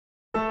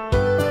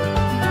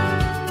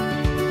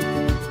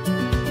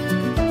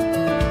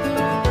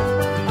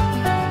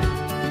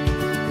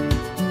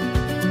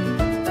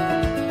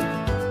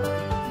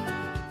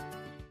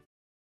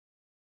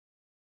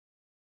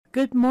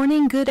Good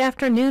morning, good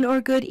afternoon,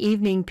 or good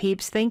evening,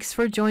 peeps. Thanks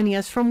for joining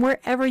us from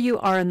wherever you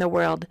are in the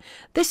world.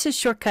 This is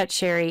Shortcut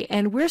Sherry,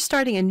 and we're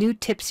starting a new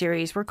tip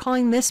series. We're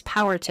calling this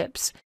Power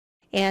Tips.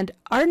 And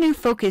our new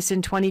focus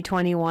in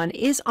 2021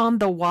 is on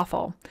the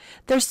waffle.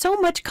 There's so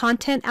much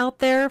content out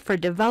there for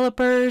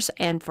developers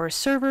and for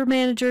server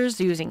managers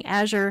using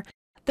Azure.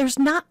 There's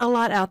not a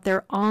lot out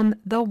there on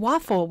the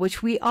waffle,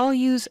 which we all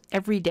use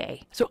every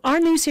day. So our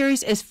new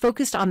series is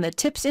focused on the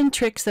tips and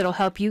tricks that'll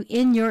help you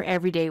in your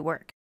everyday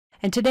work.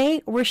 And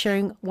today we're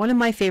sharing one of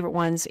my favorite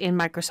ones in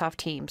Microsoft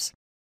Teams.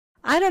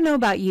 I don't know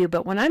about you,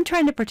 but when I'm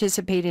trying to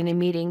participate in a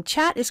meeting,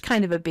 chat is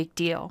kind of a big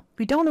deal.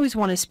 We don't always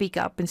want to speak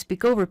up and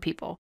speak over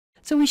people.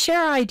 So we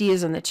share our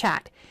ideas in the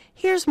chat.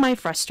 Here's my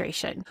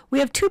frustration. We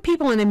have two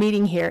people in a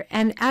meeting here,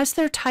 and as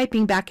they're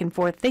typing back and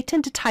forth, they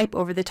tend to type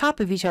over the top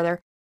of each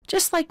other,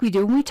 just like we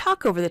do when we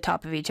talk over the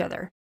top of each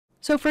other.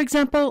 So for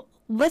example,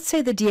 let's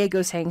say that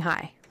Diego's saying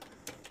hi.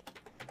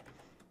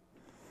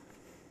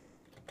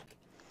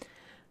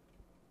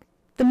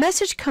 The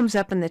message comes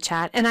up in the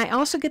chat, and I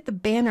also get the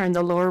banner in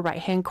the lower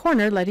right-hand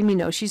corner letting me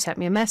know she sent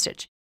me a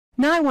message.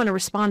 Now I want to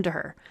respond to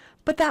her,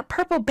 but that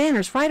purple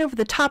banner's right over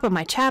the top of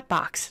my chat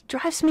box.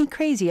 Drives me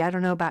crazy. I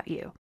don't know about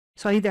you.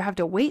 So I either have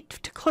to wait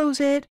to close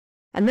it,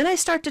 and then I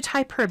start to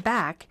type her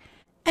back,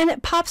 and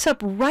it pops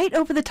up right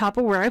over the top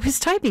of where I was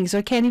typing, so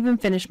I can't even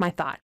finish my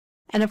thought.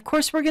 And of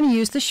course, we're going to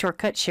use the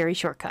Shortcut Sherry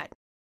shortcut.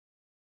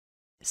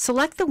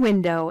 Select the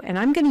window, and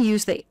I'm going to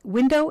use the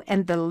window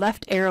and the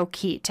left arrow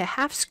key to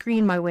half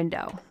screen my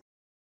window.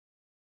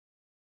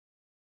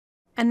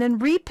 And then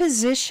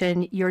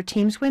reposition your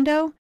Teams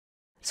window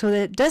so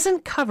that it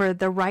doesn't cover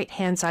the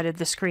right-hand side of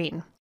the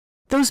screen.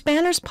 Those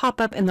banners pop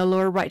up in the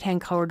lower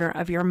right-hand corner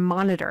of your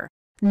monitor,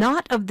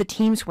 not of the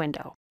Teams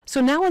window.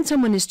 So now when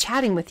someone is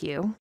chatting with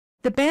you,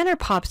 the banner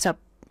pops up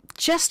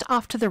just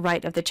off to the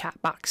right of the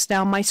chat box.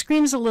 Now my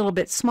screen is a little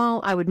bit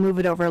small. I would move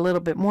it over a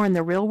little bit more in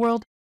the real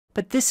world.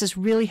 But this is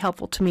really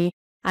helpful to me,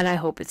 and I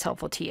hope it's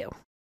helpful to you.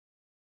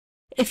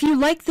 If you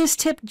like this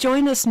tip,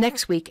 join us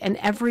next week and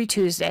every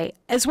Tuesday,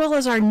 as well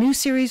as our new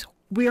series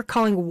we are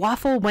calling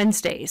Waffle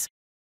Wednesdays.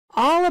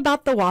 All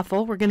about the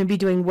waffle, we're going to be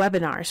doing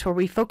webinars where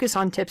we focus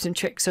on tips and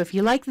tricks. So if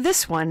you like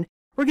this one,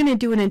 we're going to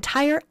do an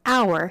entire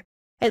hour,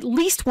 at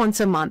least once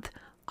a month,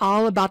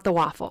 all about the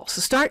waffle.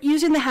 So start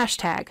using the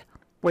hashtag,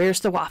 Where's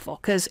the Waffle?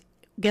 Because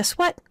guess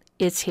what?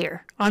 It's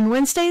here. On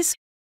Wednesdays,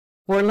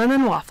 we're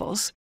learning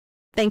waffles.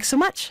 Thanks so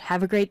much.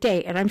 Have a great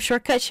day. And I'm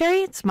Shortcut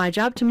Sherry. It's my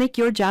job to make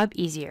your job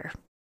easier.